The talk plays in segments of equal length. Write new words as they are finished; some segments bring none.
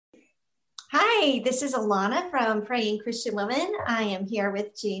Hi, this is Alana from Praying Christian Women. I am here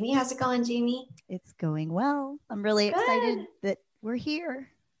with Jamie. How's it going, Jamie? It's going well. I'm really Good. excited that we're here.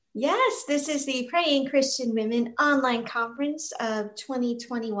 Yes, this is the Praying Christian Women online conference of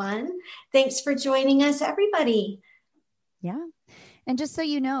 2021. Thanks for joining us, everybody. Yeah. And just so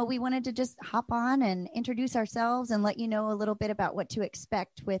you know, we wanted to just hop on and introduce ourselves and let you know a little bit about what to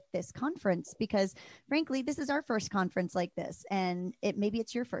expect with this conference, because frankly, this is our first conference like this. And maybe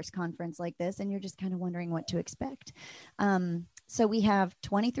it's your first conference like this, and you're just kind of wondering what to expect. So we have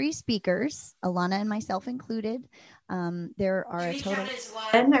 23 speakers, Alana and myself included. There are Do a we total. count as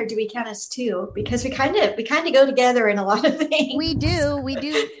one or do we count as two? Because we kind of go together in a lot of We things. do. We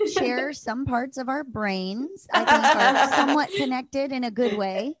do share some parts of our brains, I think, are somewhat connected in a good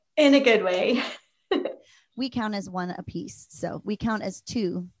way. In a good way. We count as one apiece. So we count as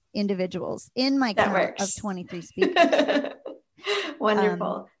two individuals in my That count of works. 23 speakers.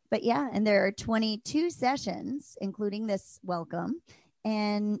 Wonderful. But yeah, and there are 22 sessions, including this welcome.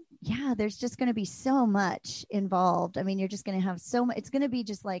 And yeah, there's just going to be so much involved. I mean, you're just going to have so much. It's going to be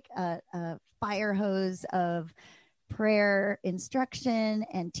just like a fire hose of prayer instruction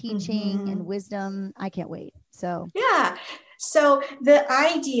and teaching and wisdom. I can't wait. So Yeah. So the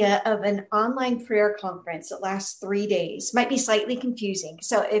idea of an online prayer conference that lasts 3 days might be slightly confusing.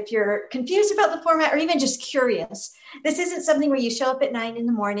 So if you're confused about the format or even just curious, this isn't something where you show up at 9 in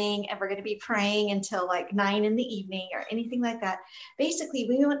the morning and we're going to be praying until like 9 in the evening or anything like that. Basically,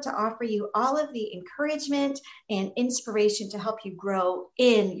 we want to offer you all of the encouragement and inspiration to help you grow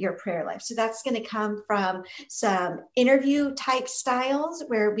in your prayer life. So that's going to come from some interview type styles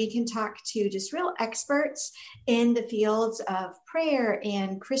where we can talk to just real experts in the fields of prayer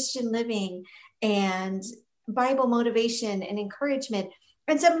and Christian living and Bible motivation and encouragement.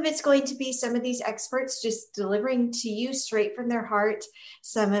 And some of it's going to be some of these experts just delivering to you straight from their heart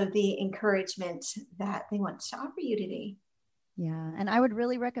some of the encouragement that they want to offer you today. yeah, and I would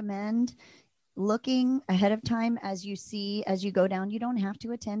really recommend looking ahead of time as you go down. You don't have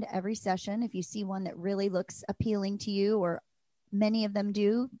to attend every session. If you see one that really looks appealing to you, or many of them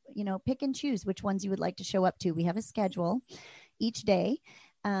do, pick and choose which ones you would like to show up to. We have a schedule each day,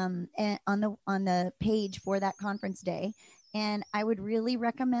 and on the page for that conference day. And I would really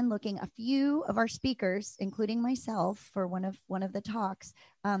recommend looking. A few of our speakers, including myself, for one of the talks,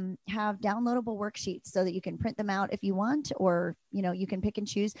 have downloadable worksheets so that you can print them out if you want, or you can pick and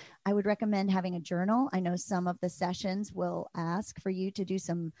choose. I would recommend having a journal. I know some of the sessions will ask for you to do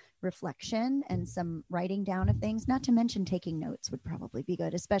some reflection and some writing down of things. Not to mention taking notes would probably be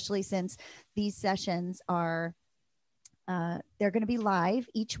good, especially since these sessions are they're going to be live,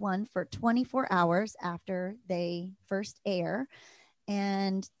 each one for 24 hours after they first air.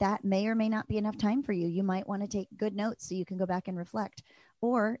 And that may or may not be enough time for you. You might want to take good notes so you can go back and reflect.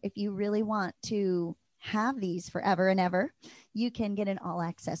 Or if you really want to have these forever and ever, you can get an all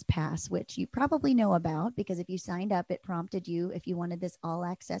access pass, which you probably know about, because if you signed up, it prompted you if you wanted this all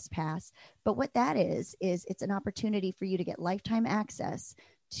access pass. But what that is it's an opportunity for you to get lifetime access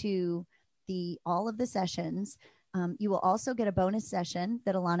to all of the sessions. You will also get a bonus session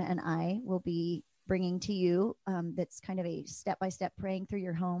that Alana and I will be bringing to you, that's kind of a step-by-step praying through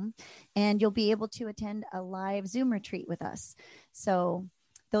your home. And you'll be able to attend a live Zoom retreat with us. So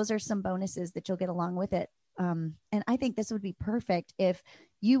those are some bonuses that you'll get along with it. And I think this would be perfect if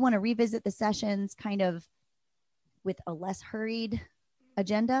you want to revisit the sessions kind of with a less hurried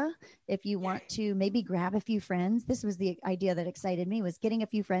agenda. If you want to maybe grab a few friends, this was the idea that excited me, was getting a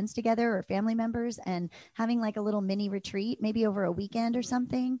few friends together or family members and having like a little mini retreat, maybe over a weekend or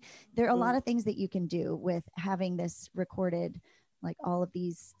something. There are a lot of things that you can do with having this recorded, like all of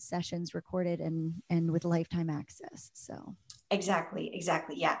these sessions recorded and with lifetime access. So Exactly.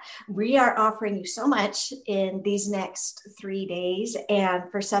 Yeah. We are offering you so much in these next 3 days.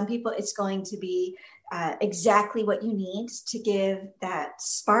 And for some people, it's going to be exactly what you need to give that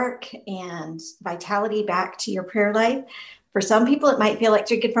spark and vitality back to your prayer life. For some people, it might feel like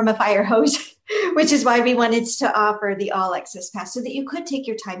drinking from a fire hose, which is why we wanted to offer the all access pass so that you could take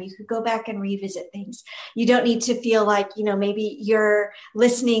your time. You could go back and revisit things. You don't need to feel like, maybe you're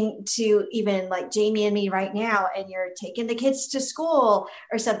listening to even like Jamie and me right now, and you're taking the kids to school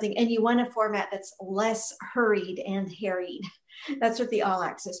or something, and you want a format that's less hurried and harried. That's what the all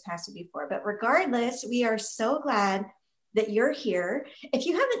access pass would be for. But regardless, we are so glad that you're here. If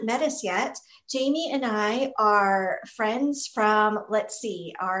you haven't met us yet, Jamie and I are friends from, let's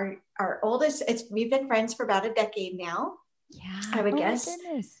see, our oldest, we've been friends for about a decade now. yeah, I would oh guess. my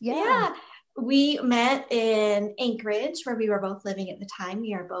goodness, Yeah. We met in Anchorage, where we were both living at the time.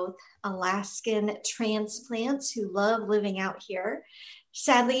 We are both Alaskan transplants who love living out here.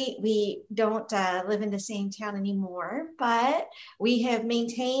 Sadly, we don't live in the same town anymore, but we have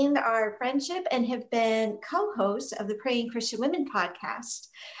maintained our friendship and have been co-hosts of the Praying Christian Women podcast,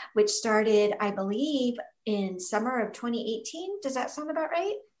 which started, I believe, in summer of 2018. Does that sound about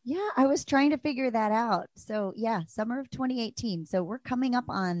right? Yeah, I was trying to figure that out. So yeah, summer of 2018. So we're coming up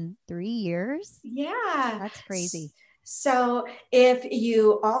on 3 years. Yeah. That's crazy. So if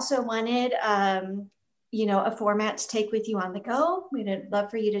you also wanted, a format to take with you on the go, we'd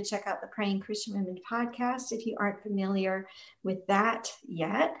love for you to check out the Praying Christian Women podcast if you aren't familiar with that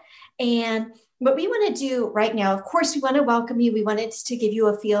yet. And what we want to do right now, of course, we want to welcome you. We wanted to give you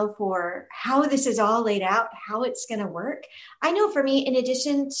a feel for how this is all laid out, how it's going to work. I know for me, in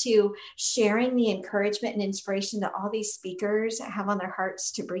addition to sharing the encouragement and inspiration that all these speakers have on their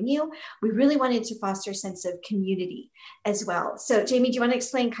hearts to bring you, we really wanted to foster a sense of community as well. So Jamie, do you want to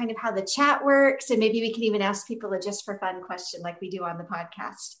explain kind of how the chat works? And maybe we can even ask people a just for fun question like we do on the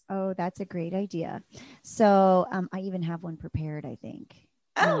podcast. Oh, that's a great idea. So I even have one prepared, I think.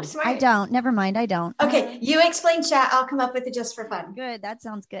 Oh, smart. I don't. Never mind. I don't. Okay. You explain chat. I'll come up with it just for fun. Good. That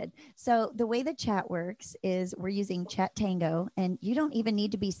sounds good. So the way the chat works is we're using Chat Tango, and you don't even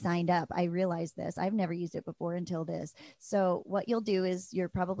need to be signed up. I realize this. I've never used it before until this. So what you'll do is you're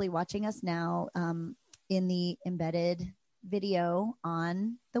probably watching us now in the embedded video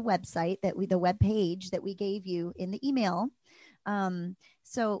on the website the web page that we gave you in the email.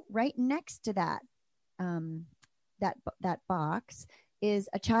 So right next to that, that box is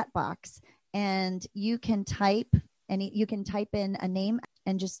a chat box, and you can type in a name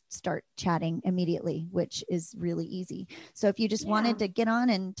and just start chatting immediately, which is really easy. So if you just wanted to get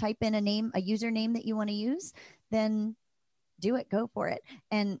on and type in a username that you want to use, then do it, go for it.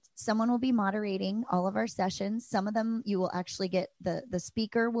 And someone will be moderating all of our sessions. Some of them you will actually get the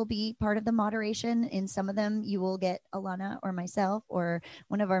speaker will be part of the moderation. In some of them you will get Alana or myself or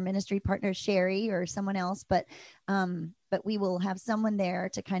one of our ministry partners, Sherry, or someone else. But we will have someone there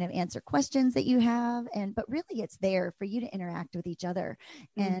to kind of answer questions that you have. But really it's there for you to interact with each other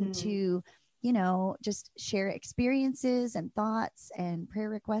and to, just share experiences and thoughts and prayer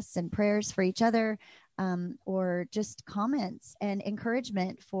requests and prayers for each other. Or just comments and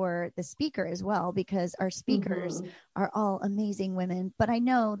encouragement for the speaker as well, because our speakers are all amazing women. But I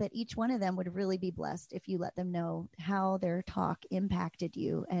know that each one of them would really be blessed if you let them know how their talk impacted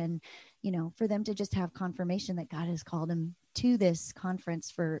you, and, for them to just have confirmation that God has called them to this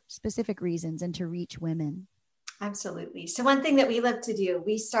conference for specific reasons and to reach women. Absolutely. So one thing that we love to do,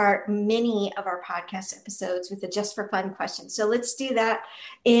 we start many of our podcast episodes with a just for fun question. So let's do that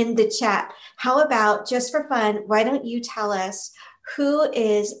in the chat. How about just for fun? Why don't you tell us who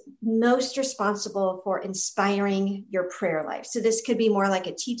is most responsible for inspiring your prayer life? So this could be more like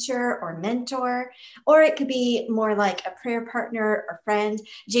a teacher or mentor, or it could be more like a prayer partner or friend.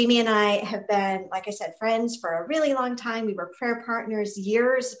 Jamie and I have been, like I said, friends for a really long time. We were prayer partners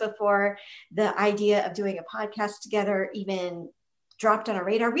years before the idea of doing a podcast together even dropped on our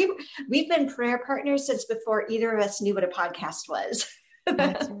radar. We've been prayer partners since before either of us knew what a podcast was.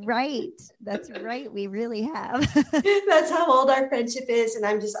 That's right. That's right. We really have. That's how old our friendship is. And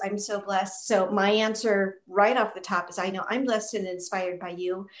I'm so blessed. So my answer right off the top is I know I'm blessed and inspired by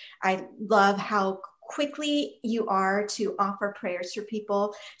you. I love how quickly you are to offer prayers for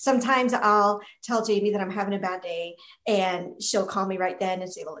people. Sometimes I'll tell Jamie that I'm having a bad day and she'll call me right then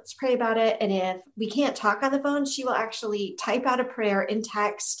and say, well, let's pray about it. And if we can't talk on the phone, she will actually type out a prayer in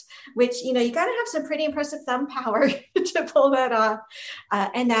text, which, you got to have some pretty impressive thumb power to pull that off.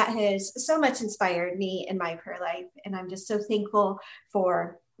 And that has so much inspired me in my prayer life. And I'm just so thankful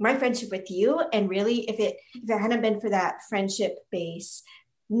for my friendship with you. And really, if it hadn't been for that friendship base,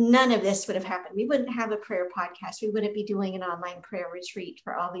 none of this would have happened. We wouldn't have a prayer podcast. We wouldn't be doing an online prayer retreat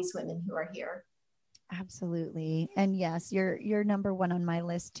for all these women who are here. Absolutely. And yes, you're number one on my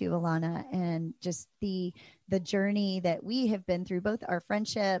list too, Alana. And just the journey that we have been through, both our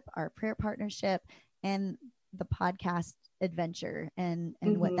friendship, our prayer partnership, and the podcast adventure and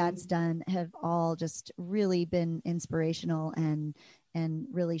what that's done have all just really been inspirational and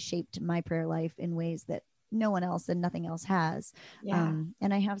really shaped my prayer life in ways that no one else and nothing else has. Yeah.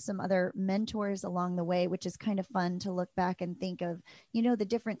 And I have some other mentors along the way, which is kind of fun to look back and think of, the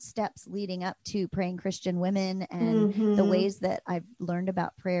different steps leading up to Praying Christian Women and the ways that I've learned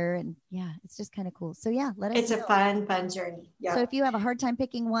about prayer. And yeah, it's just kind of cool. So yeah, let us know. It's a fun journey. Yeah. So if you have a hard time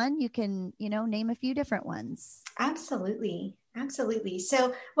picking one, you can, name a few different ones. Absolutely. Absolutely.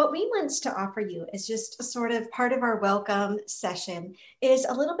 So what we want to offer you is just a sort of part of our welcome session is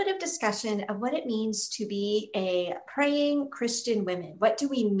a little bit of discussion of what it means to be a praying Christian woman. What do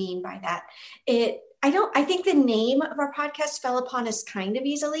we mean by that? It I think the name of our podcast fell upon us kind of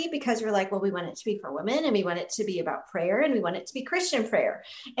easily because we're like, well, we want it to be for women and we want it to be about prayer and we want it to be Christian prayer.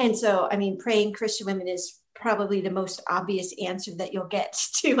 And so, I mean, praying Christian women is probably the most obvious answer that you'll get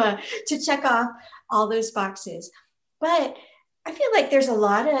to check off all those boxes. But I feel like there's a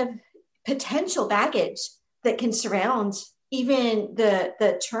lot of potential baggage that can surround even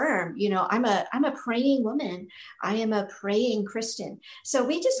the term, I'm a praying woman. I am a praying Christian. So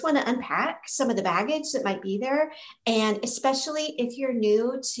we just want to unpack some of the baggage that might be there. And especially if you're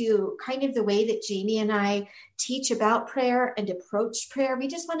new to kind of the way that Jamie and I teach about prayer and approach prayer, we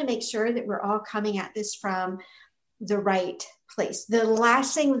just want to make sure that we're all coming at this from the right place. The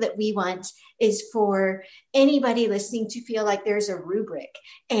last thing that we want is for anybody listening to feel like there's a rubric.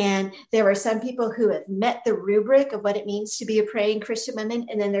 And there are some people who have met the rubric of what it means to be a praying Christian woman.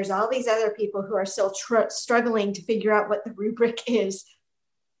 And then there's all these other people who are still struggling to figure out what the rubric is.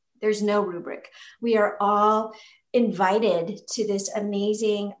 There's no rubric. We are all invited to this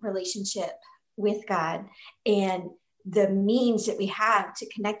amazing relationship with God. And the means that we have to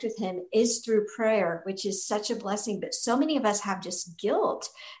connect with him is through prayer, which is such a blessing. But so many of us have just guilt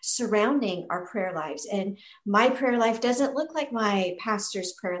surrounding our prayer lives. And my prayer life doesn't look like my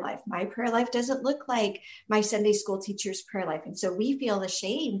pastor's prayer life. My prayer life doesn't look like my Sunday school teacher's prayer life. And so we feel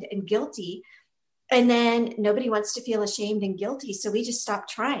ashamed and guilty. And then nobody wants to feel ashamed and guilty. So we just stop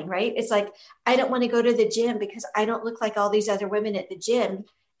trying, right? It's like, I don't want to go to the gym because I don't look like all these other women at the gym.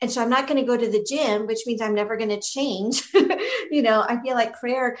 And so I'm not going to go to the gym, which means I'm never going to change. I feel like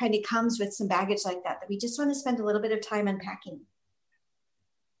prayer kind of comes with some baggage like that we just want to spend a little bit of time unpacking.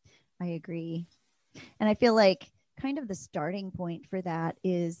 I agree. And I feel like kind of the starting point for that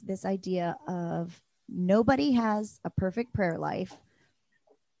is this idea of nobody has a perfect prayer life.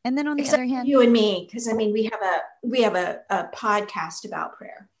 And then on the other hand, you and me, because I mean, we have a podcast about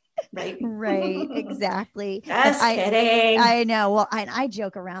prayer. Right. Right. Exactly. Just kidding. I know. Well, I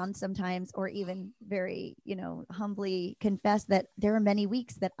joke around sometimes, or even very, humbly confess that there are many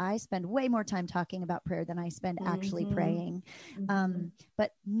weeks that I spend way more time talking about prayer than I spend actually praying.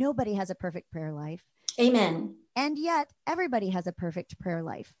 But nobody has a perfect prayer life. Amen. And yet everybody has a perfect prayer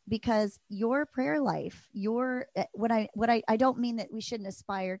life, because your prayer life, I don't mean that we shouldn't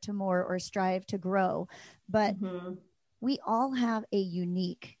aspire to more or strive to grow, but we all have a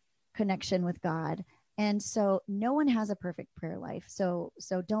unique connection with God. And so no one has a perfect prayer life. So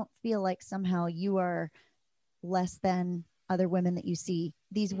don't feel like somehow you are less than other women that you see.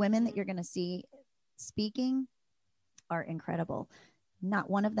 These women that you're going to see speaking are incredible. Not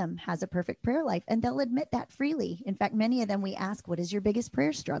one of them has a perfect prayer life, and they'll admit that freely. In fact, many of them, we ask, what is your biggest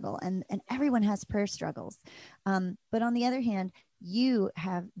prayer struggle? And everyone has prayer struggles. But on the other hand, you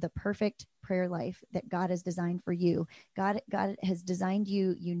have the perfect prayer life that God has designed for you. God has designed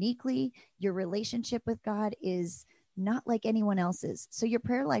you uniquely. Your relationship with God is not like anyone else's. So your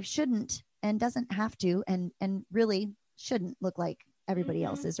prayer life shouldn't and doesn't have to and really shouldn't look like everybody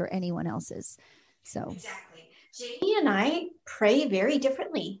else's or anyone else's. So exactly. Jamie and I pray very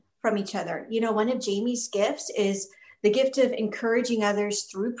differently from each other. One of Jamie's gifts is the gift of encouraging others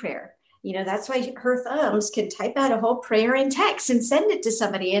through prayer. That's why her thumbs can type out a whole prayer in text and send it to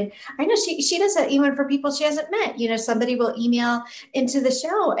somebody. And I know she does that even for people she hasn't met. Somebody will email into the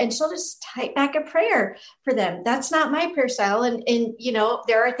show and she'll just type back a prayer for them. That's not my prayer style. And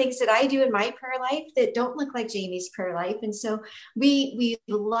there are things that I do in my prayer life that don't look like Jamie's prayer life. And so we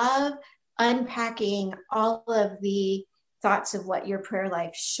love unpacking all of the thoughts of what your prayer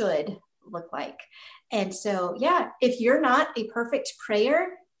life should look like. And so, yeah, if you're not a perfect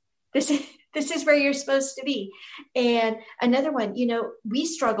prayer, this is where you're supposed to be. And another one, we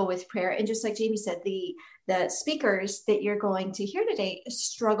struggle with prayer. And just like Jamie said, the speakers that you're going to hear today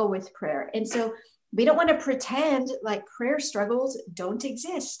struggle with prayer. And so we don't want to pretend like prayer struggles don't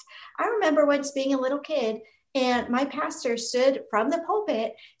exist. I remember once being a little kid, and my pastor stood from the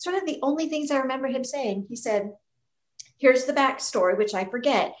pulpit. It's one of the only things I remember him saying. He said, here's the backstory, which I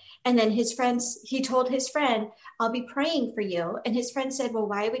forget. And then he told his friend, I'll be praying for you. And his friend said, well,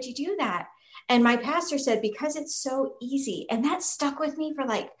 why would you do that? And my pastor said, because it's so easy. And that stuck with me for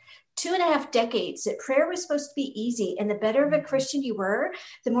like 2.5 decades, that prayer was supposed to be easy. And the better of a Christian you were,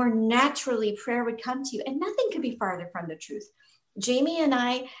 the more naturally prayer would come to you. And nothing could be farther from the truth. Jamie and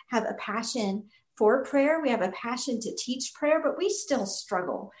I have a passion for prayer. We have a passion to teach prayer, but we still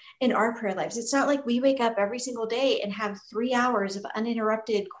struggle in our prayer lives. It's not like we wake up every single day and have 3 hours of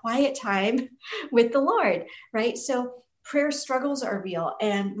uninterrupted quiet time with the Lord, right? So prayer struggles are real,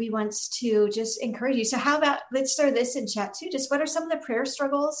 and we want to just encourage you. So how about, let's throw this in chat too. Just what are some of the prayer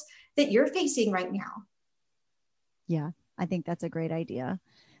struggles that you're facing right now? Yeah, I think that's a great idea.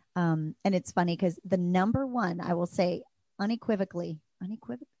 And it's funny because the number one, I will say unequivocally,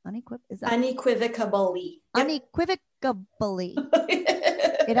 is that Unequivocally. Yep. unequivocally.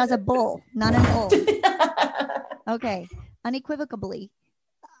 It has a bull, not an bull. Okay. Unequivocally.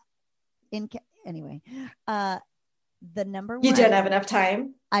 Anyway, the number one. You don't have enough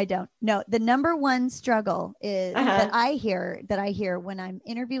time. I don't. No, the number one struggle is that I hear when I'm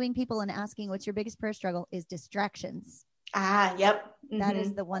interviewing people and asking what's your biggest prayer struggle is distractions. Yep. That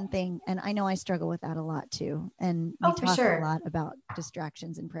is the one thing. And I know I struggle with that a lot too. And we talk a lot about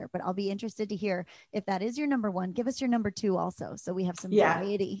distractions in prayer, but I'll be interested to hear if that is your number one, give us your number two also. So we have some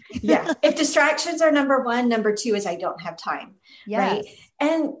variety. Yeah. If distractions are number one, number two is I don't have time. Yes. Right.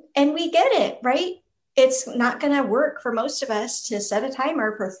 And we get it, right? It's not going to work for most of us to set a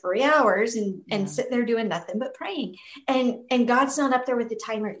timer for 3 hours and sit there doing nothing but praying. And God's not up there with the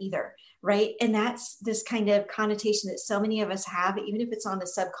timer either. Right. And that's this kind of connotation that so many of us have, even if it's on the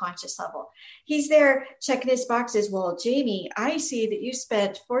subconscious level. He's there checking his boxes. Well, Jamie, I see that you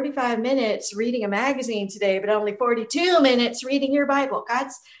spent 45 minutes reading a magazine today, but only 42 minutes reading your Bible.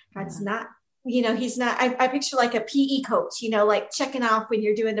 God's not, he's not, I picture like a PE coach, like checking off when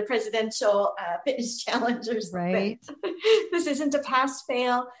you're doing the presidential fitness challenge or something. Right. This isn't a pass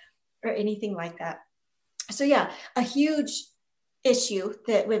fail or anything like that. So yeah, a huge issue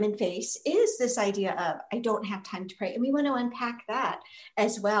that women face is this idea of I don't have time to pray. And we want to unpack that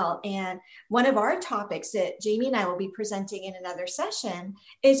as well. And one of our topics that Jamie and I will be presenting in another session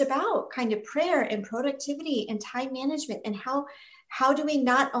is about kind of prayer and productivity and time management, and how do we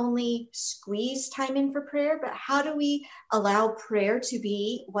not only squeeze time in for prayer, but how do we allow prayer to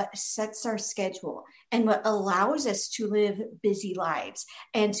be what sets our schedule and what allows us to live busy lives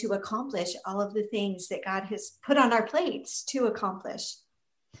and to accomplish all of the things that God has put on our plates to accomplish.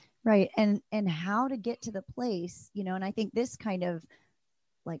 Right. And how to get to the place, and I think this kind of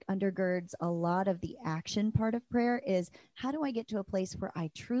like undergirds a lot of the action part of prayer is how do I get to a place where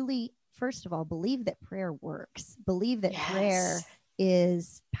I truly, first of all, believe that prayer works, believe that prayer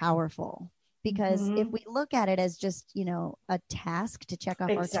is powerful, because if we look at it as just, a task to check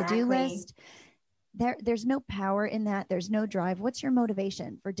off our to-do list, there's no power in that. There's no drive. What's your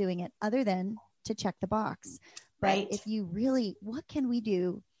motivation for doing it other than to check the box? But if you really, what can we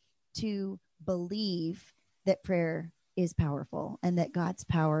do to believe that prayer is powerful and that God's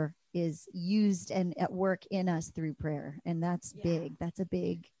power is used and at work in us through prayer? And that's big. That's a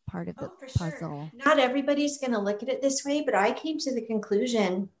big part of the puzzle. Sure. Not everybody's going to look at it this way, but I came to the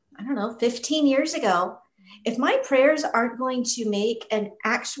conclusion, 15 years ago, if my prayers aren't going to make an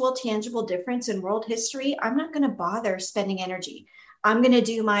actual tangible difference in world history, I'm not going to bother spending energy. I'm going to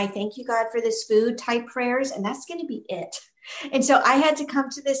do my thank you, God, for this food type prayers, and that's going to be it. And so I had to come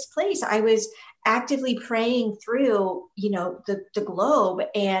to this place. I was actively praying through, the globe,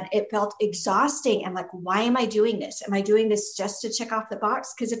 and it felt exhausting. I'm like, why am I doing this? Am I doing this just to check off the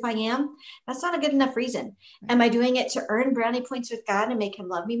box? Because if I am, that's not a good enough reason. Am I doing it to earn brownie points with God and make him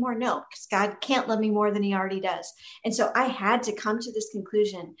love me more? No, because God can't love me more than he already does. And so I had to come to this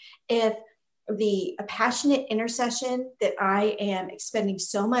conclusion. If the passionate intercession that I am expending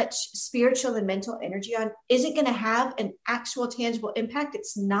so much spiritual and mental energy on isn't going to have an actual tangible impact,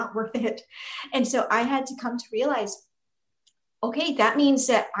 it's not worth it. And so I had to come to realize, okay, that means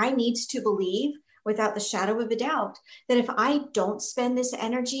that I need to believe without the shadow of a doubt that if I don't spend this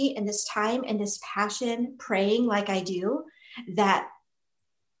energy and this time and this passion praying like I do, that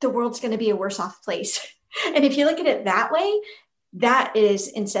the world's going to be a worse off place. And if you look at it that way, that is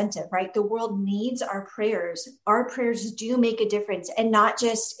incentive, right? The world needs our prayers. Our prayers do make a difference, and not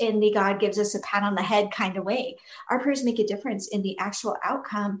just in the God gives us a pat on the head kind of way. Our prayers make a difference in the actual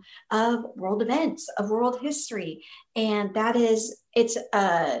outcome of world events, of world history. And it's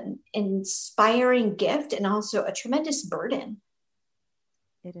an inspiring gift and also a tremendous burden.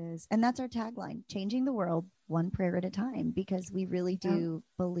 It is. And that's our tagline, changing the world one prayer at a time, because we really do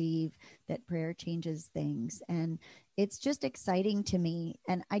believe that prayer changes things. And it's just exciting to me.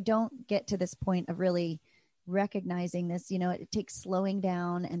 And I don't get to this point of really recognizing this, it takes slowing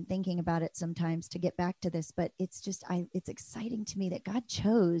down and thinking about it sometimes to get back to this, but it's just, it's exciting to me that God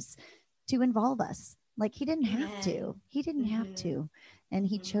chose to involve us. Like he didn't have to, and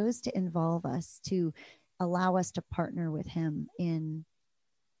he chose to involve us, to allow us to partner with him in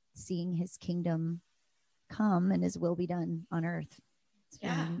seeing his kingdom come and his will be done on earth.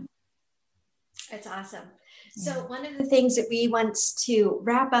 That's awesome. So one of the things that we want to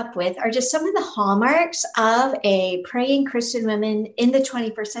wrap up with are just some of the hallmarks of a praying Christian woman in the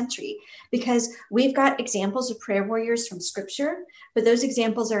 21st century, because we've got examples of prayer warriors from scripture, but those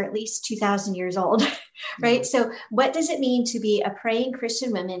examples are at least 2,000 years old, right? So what does it mean to be a praying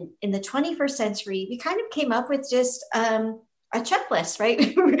Christian woman in the 21st century? We kind of came up with just a checklist, right?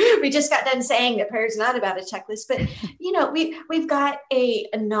 We just got done saying that prayer is not about a checklist, but we've got a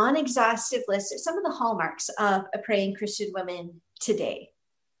non-exhaustive list of some of the hallmarks of a praying Christian woman today.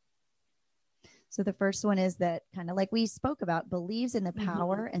 So the first one is that, kind of like we spoke about, believes in the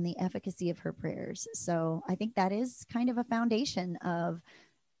power and the efficacy of her prayers. So I think that is kind of a foundation of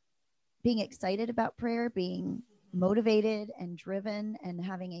being excited about prayer, being motivated and driven, and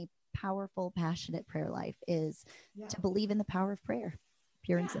having a powerful, passionate prayer life is to believe in the power of prayer,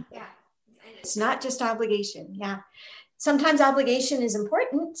 pure and simple. Yeah. It's not just obligation. Yeah. Sometimes obligation is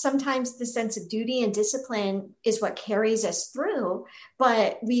important. Sometimes the sense of duty and discipline is what carries us through,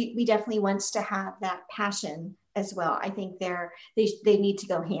 but we definitely want to have that passion as well. I think they need to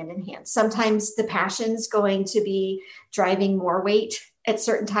go hand in hand. Sometimes the passion's going to be driving more weight at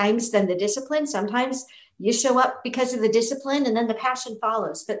certain times than the discipline. Sometimes you show up because of the discipline and then the passion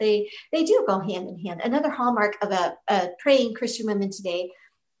follows, but they do go hand in hand. Another hallmark of a praying Christian woman today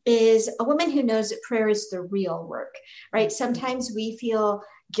is a woman who knows that prayer is the real work, right? Sometimes we feel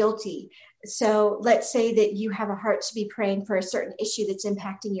guilty. So let's say that you have a heart to be praying for a certain issue that's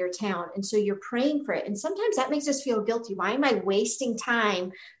impacting your town. And so you're praying for it. And sometimes that makes us feel guilty. Why am I wasting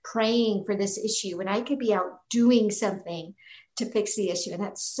time praying for this issue when I could be out doing something to fix the issue? And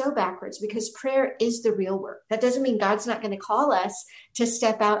that's so backwards, because prayer is the real work. That doesn't mean God's not going to call us to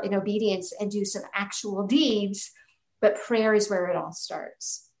step out in obedience and do some actual deeds, but prayer is where it all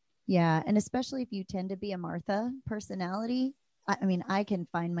starts. Yeah. And especially if you tend to be a Martha personality, I mean, I can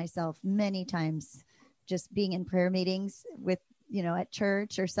find myself many times just being in prayer meetings with, at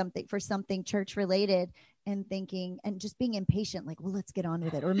church or something, for something church related, and thinking and just being impatient, like, well, let's get on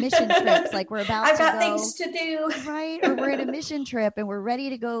with it. Or mission trips, like we're about I've got things to do. Right. Or we're at a mission trip and we're ready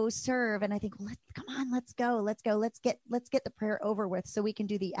to go serve. And I think, well, come on, let's go. Let's get the prayer over with so we can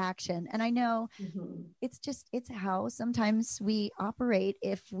do the action. And I know it's how sometimes we operate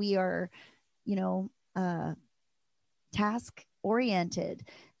if we are, task oriented.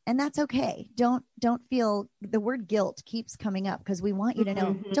 And that's okay. Don't feel, the word guilt keeps coming up because we want you to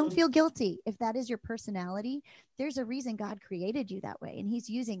know, don't feel guilty. If that is your personality, there's a reason God created you that way, and he's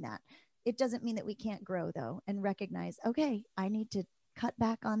using that. It doesn't mean that we can't grow though, and recognize, okay, I need to cut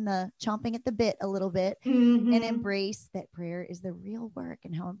back on the chomping at the bit a little bit and embrace that prayer is the real work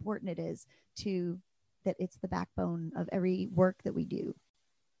and how important it is that it's the backbone of every work that we do.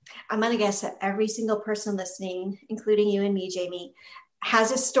 I'm going to guess that every single person listening, including you and me, Jamie,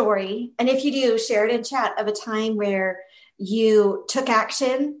 has a story. And if you do, share it in chat of a time where you took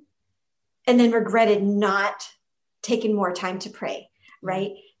action and then regretted not taking more time to pray,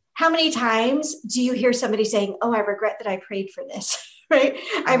 right? How many times do you hear somebody saying, oh, I regret that I prayed for this, right?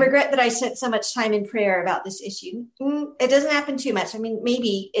 I regret that I spent so much time in prayer about this issue. It doesn't happen too much. I mean,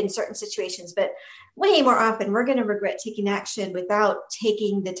 maybe in certain situations, but way more often, we're going to regret taking action without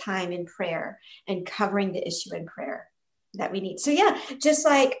taking the time in prayer and covering the issue in prayer that we need. So yeah, just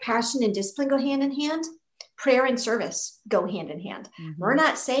like passion and discipline go hand in hand, prayer and service go hand in hand. We're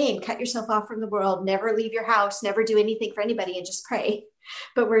not saying cut yourself off from the world, never leave your house, never do anything for anybody and just pray.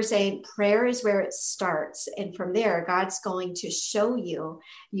 But we're saying prayer is where it starts. And from there, God's going to show you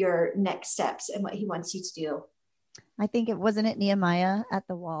your next steps and what he wants you to do. I think wasn't Nehemiah at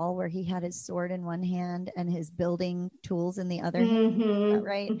the wall where he had his sword in one hand and his building tools in the other hand,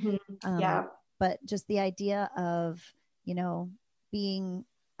 right? Yeah. But just the idea of, being,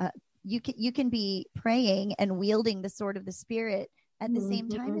 you can be praying and wielding the sword of the Spirit at the same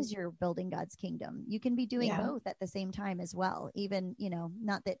time as you're building God's kingdom. You can be doing both at the same time as well. Even,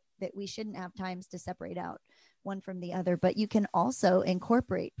 not that we shouldn't have times to separate out one from the other, but you can also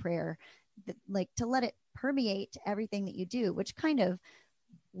incorporate prayer, like to let it permeate everything that you do, which kind of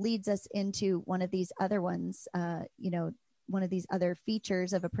leads us into one of these other ones, one of these other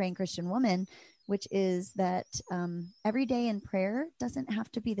features of a praying Christian woman, which is that every day in prayer doesn't have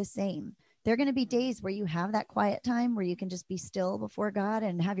to be the same. There are going to be days where you have that quiet time where you can just be still before God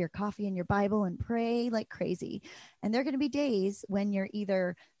and have your coffee and your Bible and pray like crazy. And there are going to be days when you're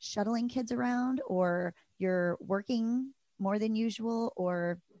either shuttling kids around or you're working more than usual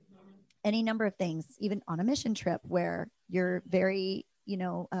or any number of things, even on a mission trip where you're very,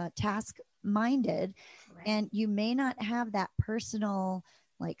 task minded, and you may not have that personal,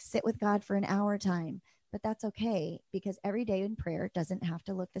 like sit with God for an hour time, but that's okay, because every day in prayer doesn't have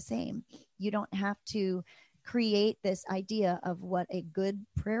to look the same. You don't have to create this idea of what a good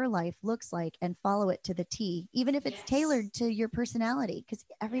prayer life looks like and follow it to the T, even if it's tailored to your personality, because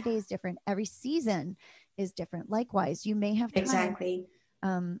every day is different. Every season is different. Likewise, you may have time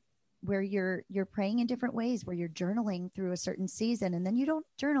where you're praying in different ways, where you're journaling through a certain season, and then you don't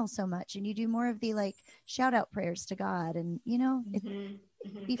journal so much and you do more of the like shout out prayers to God. And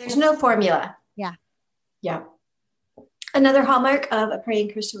there's no formula. Yeah. Another hallmark of a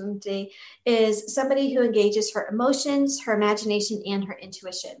praying Christian woman today is somebody who engages her emotions, her imagination, and her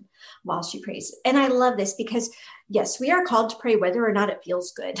intuition while she prays. And I love this because, yes, we are called to pray whether or not it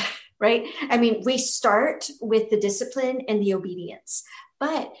feels good, right? I mean, we start with the discipline and the obedience,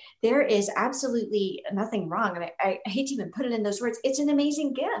 but there is absolutely nothing wrong. And I hate to even put it in those words. It's an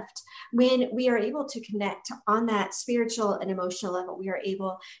amazing gift when we are able to connect on that spiritual and emotional level. We are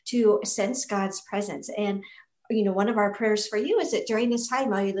able to sense God's presence. And one of our prayers for you is that during this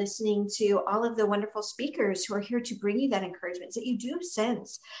time, while you're listening to all of the wonderful speakers who are here to bring you that encouragement, that you do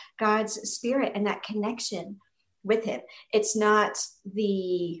sense God's spirit and that connection with him. It's not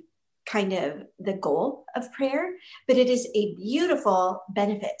the kind of the goal of prayer, but it is a beautiful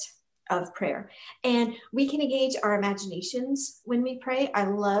benefit of prayer. And we can engage our imaginations when we pray. I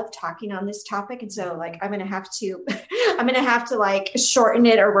love talking on this topic. And so I'm going to have to like shorten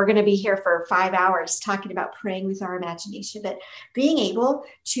it, or we're going to be here for 5 hours talking about praying with our imagination, but being able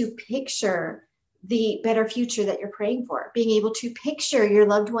to picture the better future that you're praying for, being able to picture your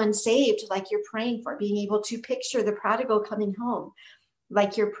loved one saved like you're praying for, being able to picture the prodigal coming home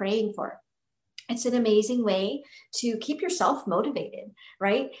like you're praying for. It's an amazing way to keep yourself motivated,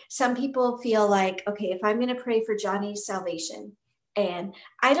 right? Some people feel like, okay, if I'm going to pray for Johnny's salvation, and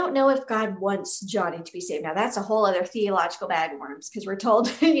I don't know if God wants Johnny to be saved. Now that's a whole other theological bag of worms, because we're told,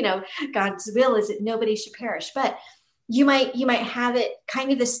 God's will is that nobody should perish. But you might have it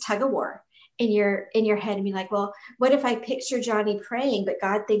kind of this tug of war in your head and be like, well, what if I picture Johnny praying, but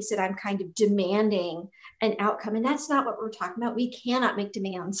God thinks that I'm kind of demanding an outcome? And that's not what we're talking about. We cannot make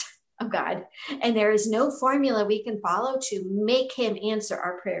demands of God. And there is no formula we can follow to make him answer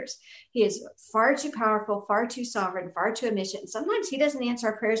our prayers. He is far too powerful, far too sovereign, far too omniscient. Sometimes he doesn't answer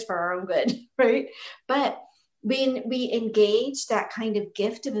our prayers for our own good, right? But when we engage that kind of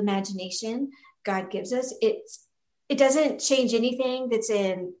gift of imagination God gives us, it doesn't change anything that's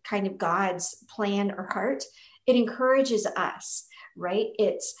in kind of God's plan or heart. It encourages us, right?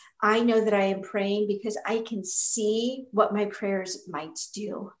 I know that I am praying because I can see what my prayers might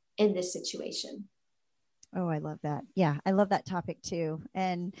do in this situation. Oh, I love that. Yeah, I love that topic too.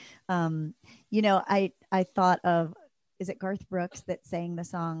 And, I thought of, is it Garth Brooks that sang the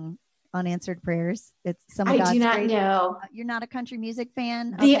song Unanswered Prayers? It's some of God's I do not know. You're not a country music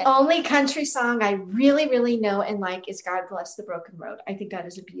fan? The only country song I really, really know and like is God Bless the Broken Road. I think that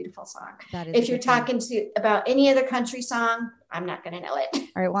is a beautiful song. If you're talking about any other country song, I'm not going to know it.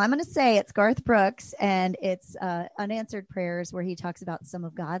 All right. Well, I'm going to say it's Garth Brooks, and it's Unanswered Prayers, where he talks about some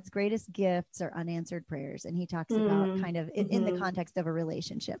of God's greatest gifts are unanswered prayers. And he talks about kind of in the context of a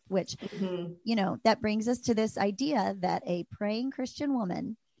relationship, which, that brings us to this idea that a praying Christian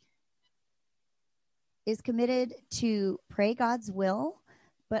woman is committed to pray God's will,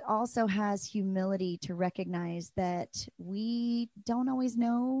 but also has humility to recognize that we don't always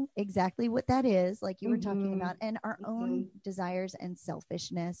know exactly what that is, like you were talking about, and our own desires and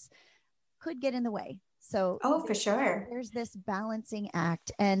selfishness could get in the way. So, for sure, there's this balancing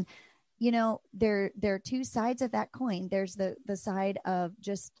act, and there are two sides of that coin. There's the side of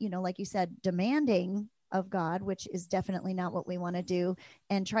just, like you said, demanding of God, which is definitely not what we want to do,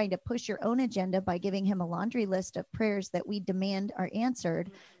 and trying to push your own agenda by giving him a laundry list of prayers that we demand are answered.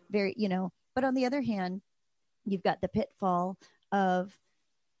 But on the other hand, you've got the pitfall of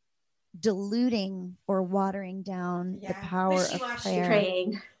diluting or watering down the power of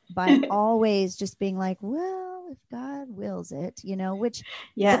praying by always just being like, well, if God wills it, which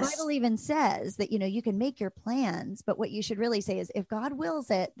the Bible even says that, you can make your plans, but what you should really say is, if God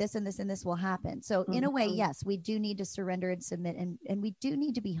wills it, this and this and this will happen. So in a way, yes, we do need to surrender and submit, and we do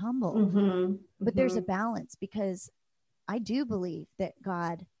need to be humble, but there's a balance, because I do believe that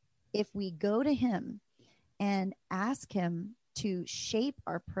God, if we go to him and ask him to shape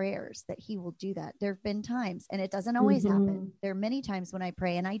our prayers, that he will do that. There have been times, and it doesn't always happen. There are many times when I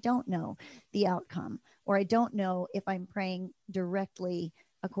pray and I don't know the outcome, or I don't know if I'm praying directly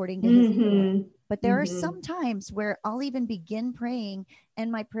according to his will. But there are some times where I'll even begin praying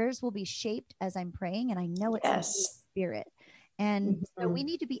and my prayers will be shaped as I'm praying, and I know it's the Holy Spirit. And so we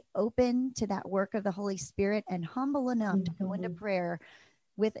need to be open to that work of the Holy Spirit and humble enough to go into prayer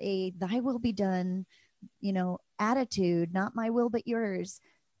with a thy will be done attitude, not my will, but yours,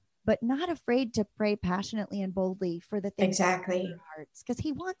 but not afraid to pray passionately and boldly for the things Exactly. in our hearts, because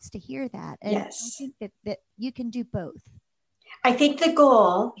he wants to hear that. And yes. I think that you can do both. I think the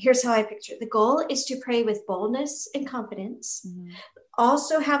goal, here's how I picture it. The goal is to pray with boldness and confidence,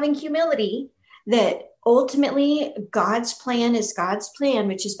 also having humility that ultimately God's plan is God's plan,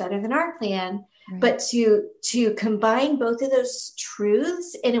 which is better than our plan. Right. But to combine both of those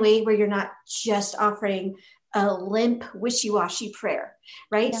truths in a way where you're not just offering a limp, wishy-washy prayer,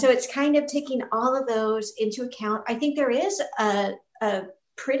 right? Yeah. So it's kind of taking all of those into account. I think there is a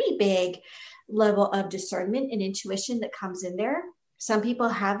pretty big level of discernment and intuition that comes in there. Some people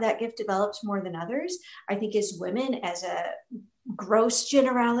have that gift developed more than others. I think as women, as a gross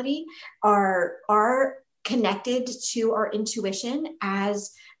generality, are connected to our intuition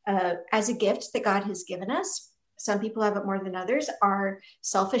as a gift that God has given us. Some people have it more than others. Our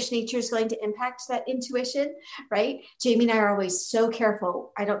selfish nature is going to impact that intuition, right? Jamie and I are always so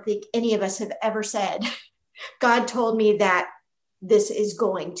careful. I don't think any of us have ever said, God told me that this is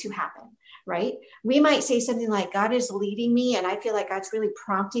going to happen, right? We might say something like, God is leading me, and I feel like God's really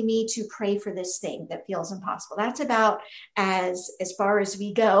prompting me to pray for this thing that feels impossible. That's about as far as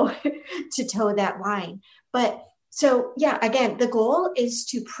we go to toe that line. But so, yeah, again, the goal is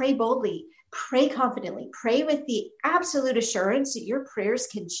to pray boldly, pray confidently, pray with the absolute assurance that your prayers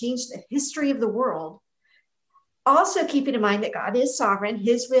can change the history of the world. Also keeping in mind that God is sovereign,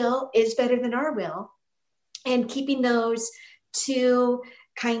 his will is better than our will, and keeping those two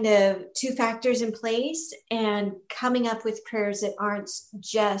factors in place and coming up with prayers that aren't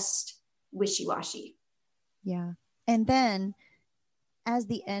just wishy-washy. Yeah. And then as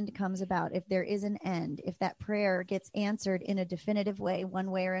the end comes about, if there is an end, if that prayer gets answered in a definitive way,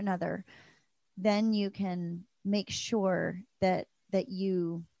 one way or another, then you can make sure that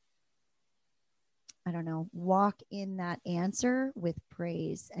you, walk in that answer with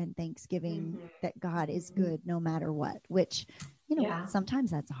praise and thanksgiving that God is good no matter what, which,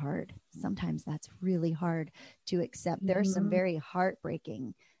 sometimes that's hard. Sometimes that's really hard to accept. There are some very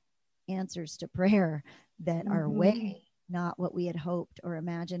heartbreaking answers to prayer that are way not what we had hoped or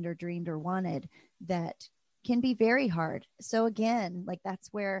imagined or dreamed or wanted, that can be very hard. So again, that's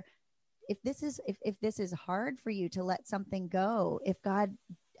where, if this is hard for you to let something go, if God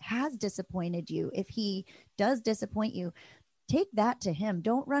has disappointed you, if he does disappoint you, take that to him.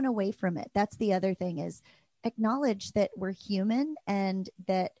 Don't run away from it. That's the other thing, is acknowledge that we're human, and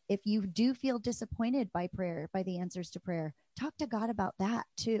that if you do feel disappointed by prayer, by the answers to prayer, talk to God about that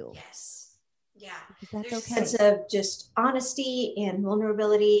too. Yes. Yeah. That's There's okay. a sense of just honesty and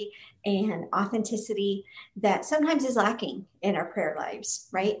vulnerability and authenticity that sometimes is lacking in our prayer lives,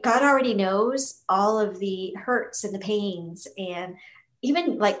 right? God already knows all of the hurts and the pains and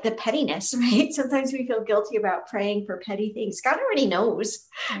even the pettiness, right? Sometimes we feel guilty about praying for petty things. God already knows,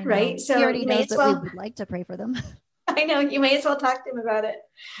 right? So he already knows that we would like to pray for them. I know, you may as well talk to him about it.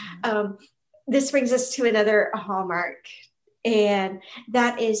 This brings us to another hallmark, and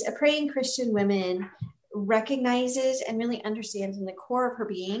that is a praying Christian woman recognizes and really understands in the core of her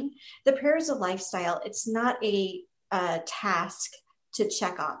being the prayer is a lifestyle. It's not a task to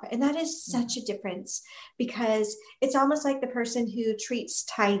check off. And that is such a difference, because it's almost like the person who treats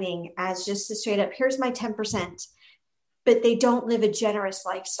tithing as just a straight up, here's my 10%, but they don't live a generous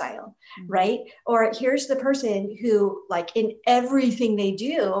lifestyle, right? Or here's the person who, in everything they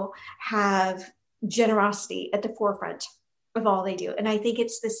do, have generosity at the forefront of all they do. And I think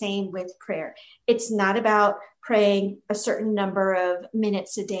it's the same with prayer. It's not about praying a certain number of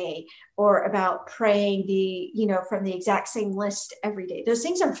minutes a day, or about praying from the exact same list every day. Those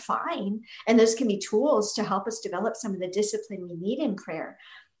things are fine. And those can be tools to help us develop some of the discipline we need in prayer.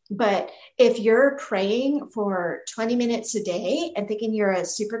 But if you're praying for 20 minutes a day and thinking you're a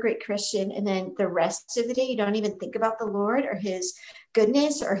super great Christian, and then the rest of the day you don't even think about the Lord or his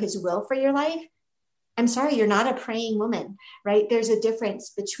goodness or his will for your life, I'm sorry, you're not a praying woman, right? There's a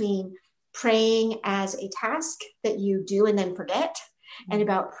difference between praying as a task that you do and then forget, and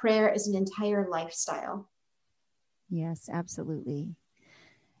about prayer as an entire lifestyle. Yes, absolutely.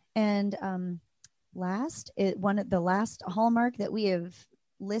 And one of the last hallmark that we have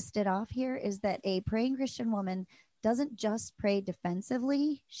listed off here is that a praying Christian woman doesn't just pray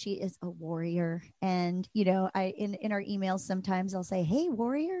defensively. She is a warrior. And, I in our emails, sometimes I'll say, hey,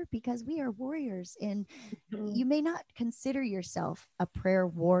 warrior, because we are warriors. And you may not consider yourself a prayer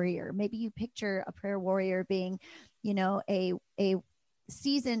warrior. Maybe you picture a prayer warrior being, a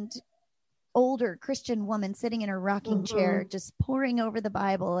seasoned older Christian woman sitting in her rocking chair, just poring over the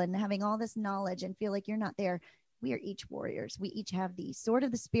Bible and having all this knowledge, and feel like you're not there. we are each warriors. We each have the sword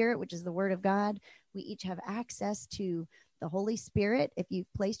of the Spirit, which is the word of God. We each have access to the Holy Spirit. If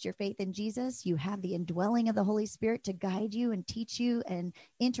you've placed your faith in Jesus, you have the indwelling of the Holy Spirit to guide you and teach you and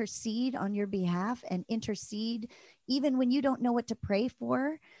intercede on your behalf, and intercede even when you don't know what to pray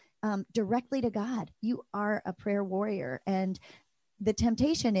for, directly to God. You are a prayer warrior. And the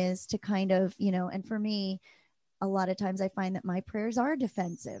temptation is to kind of, and for me, a lot of times I find that my prayers are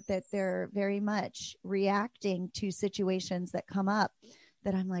defensive, that they're very much reacting to situations that come up,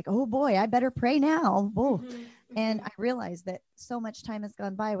 that I'm like, oh boy, I better pray now. Mm-hmm. And I realize that so much time has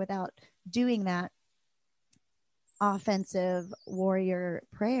gone by without doing that offensive warrior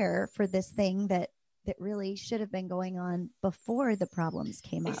prayer for this thing that really should have been going on before the problems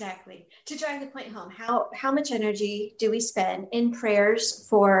came up. Exactly. To drive the point home, how much energy do we spend in prayers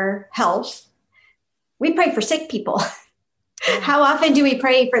for health? We pray for sick people. Yeah. How often do we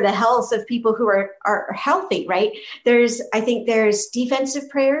pray for the health of people who are healthy, right? I think there's defensive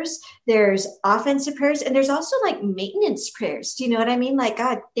prayers, there's offensive prayers, and there's also like maintenance prayers. Do you know what I mean? Like,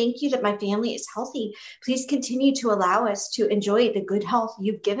 God, thank you that my family is healthy. Please continue to allow us to enjoy the good health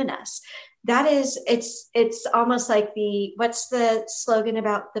you've given us. That is, it's almost like what's the slogan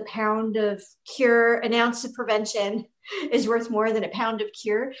about the pound of cure, an ounce of prevention is worth more than a pound of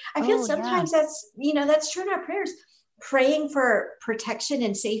cure. I feel sometimes that's true in our prayers. Praying for protection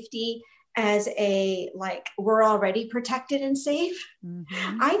and safety as we're already protected and safe.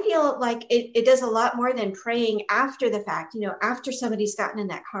 Mm-hmm. I feel like it does a lot more than praying after the fact, after somebody's gotten in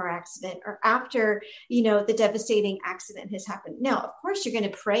that car accident, or after, the devastating accident has happened. Now, of course, you're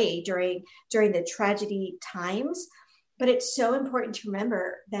going to pray during the tragedy times, but it's so important to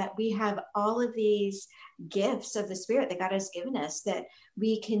remember that we have all of these gifts of the Spirit that God has given us that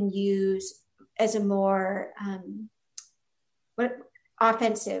we can use as a more,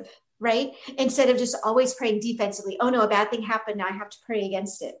 offensive, right? Instead of just always praying defensively. Oh no, a bad thing happened. Now I have to pray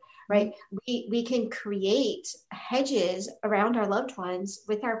against it, right? We can create hedges around our loved ones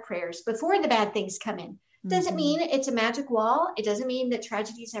with our prayers before the bad things come in. Doesn't mean it's a magic wall. It doesn't mean that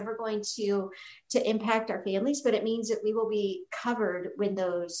tragedy is ever going to impact our families, but it means that we will be covered when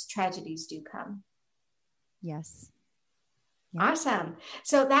those tragedies do come. Yes. Yeah. Awesome.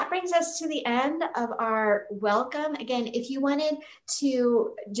 So that brings us to the end of our welcome. Again, if you wanted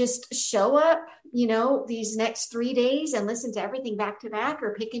to just show up, these next 3 days and listen to everything back to back,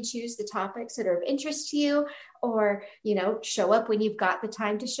 or pick and choose the topics that are of interest to you, or, show up when you've got the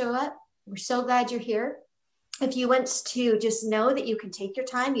time to show up, we're so glad you're here. If you want to just know that you can take your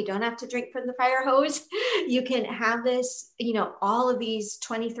time, you don't have to drink from the fire hose. You can have this, all of these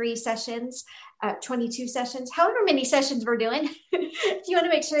 23 sessions, 22 sessions, however many sessions we're doing. If you want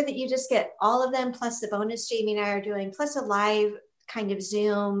to make sure that you just get all of them, plus the bonus Jamie and I are doing, plus a live kind of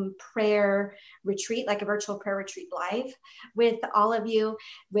Zoom prayer retreat, like a virtual prayer retreat live with all of you,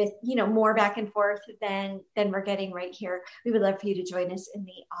 with, more back and forth than we're getting right here. We would love for you to join us in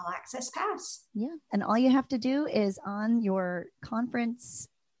the All Access Pass. Yeah. And all you have to do is on your conference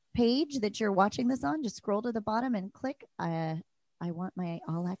page that you're watching this on, just scroll to the bottom and click, I want my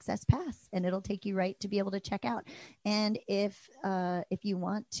All Access Pass, and it'll take you right to be able to check out. And if you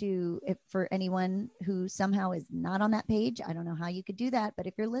want to, for anyone who somehow is not on that page, I don't know how you could do that, but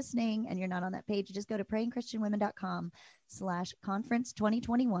if you're listening and you're not on that page, just go to prayingchristianwomen.com/conference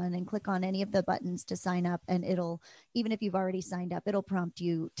 2021 and click on any of the buttons to sign up. And it'll, even if you've already signed up, it'll prompt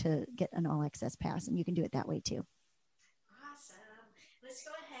you to get an All Access Pass, and you can do it that way too. Let's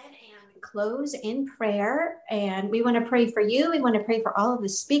go ahead and close in prayer. And we want to pray for you. We want to pray for all of the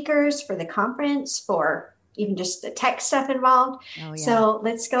speakers, for the conference, for even just the tech stuff involved. Oh, yeah. So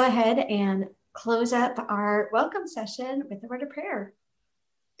let's go ahead and close up our welcome session with a word of prayer.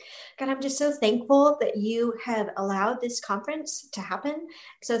 God, I'm just so thankful that you have allowed this conference to happen.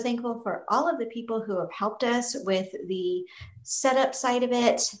 So thankful for all of the people who have helped us with the setup side of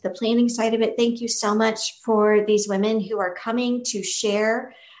it, the planning side of it. Thank you so much for these women who are coming to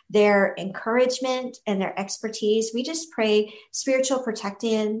share their encouragement and their expertise. We just pray spiritual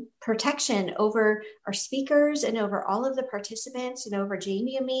protection over our speakers and over all of the participants, and over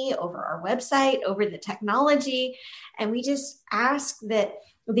Jamie and me, over our website, over the technology. And we just ask that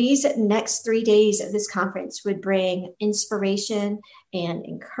these next 3 days of this conference would bring inspiration and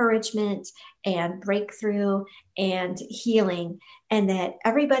encouragement and breakthrough and healing, and that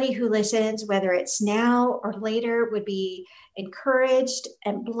everybody who listens, whether it's now or later, would be encouraged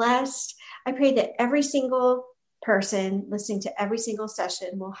and blessed. I pray that every single person listening to every single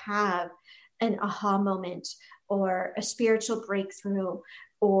session will have an aha moment or a spiritual breakthrough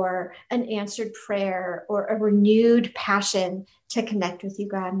or an answered prayer or a renewed passion to connect with you,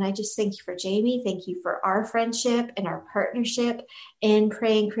 God. And I just thank you for Jamie. Thank you for our friendship and our partnership in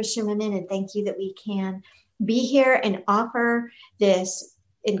Praying Christian Women. And thank you that we can be here and offer this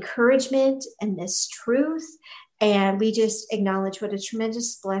encouragement and this truth. And we just acknowledge what a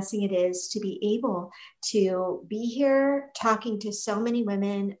tremendous blessing it is to be able to be here talking to so many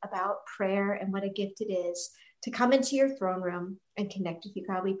women about prayer, and what a gift it is to come into your throne room and connect with you,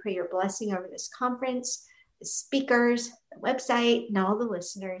 God. We pray your blessing over this conference, the speakers, the website, and all the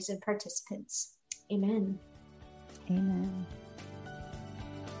listeners and participants. Amen. Amen.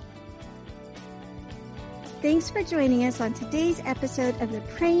 Thanks for joining us on today's episode of the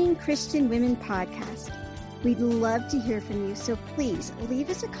Praying Christian Women podcast. We'd love to hear from you, so please leave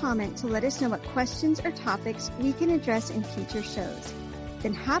us a comment to let us know what questions or topics we can address in future shows.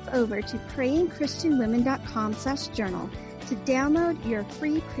 Then hop over to prayingchristianwomen.com/journal to download your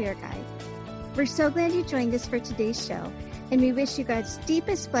free prayer guide. We're so glad you joined us for today's show, and we wish you God's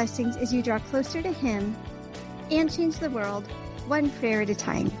deepest blessings as you draw closer to Him and change the world one prayer at a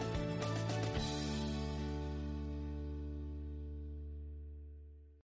time.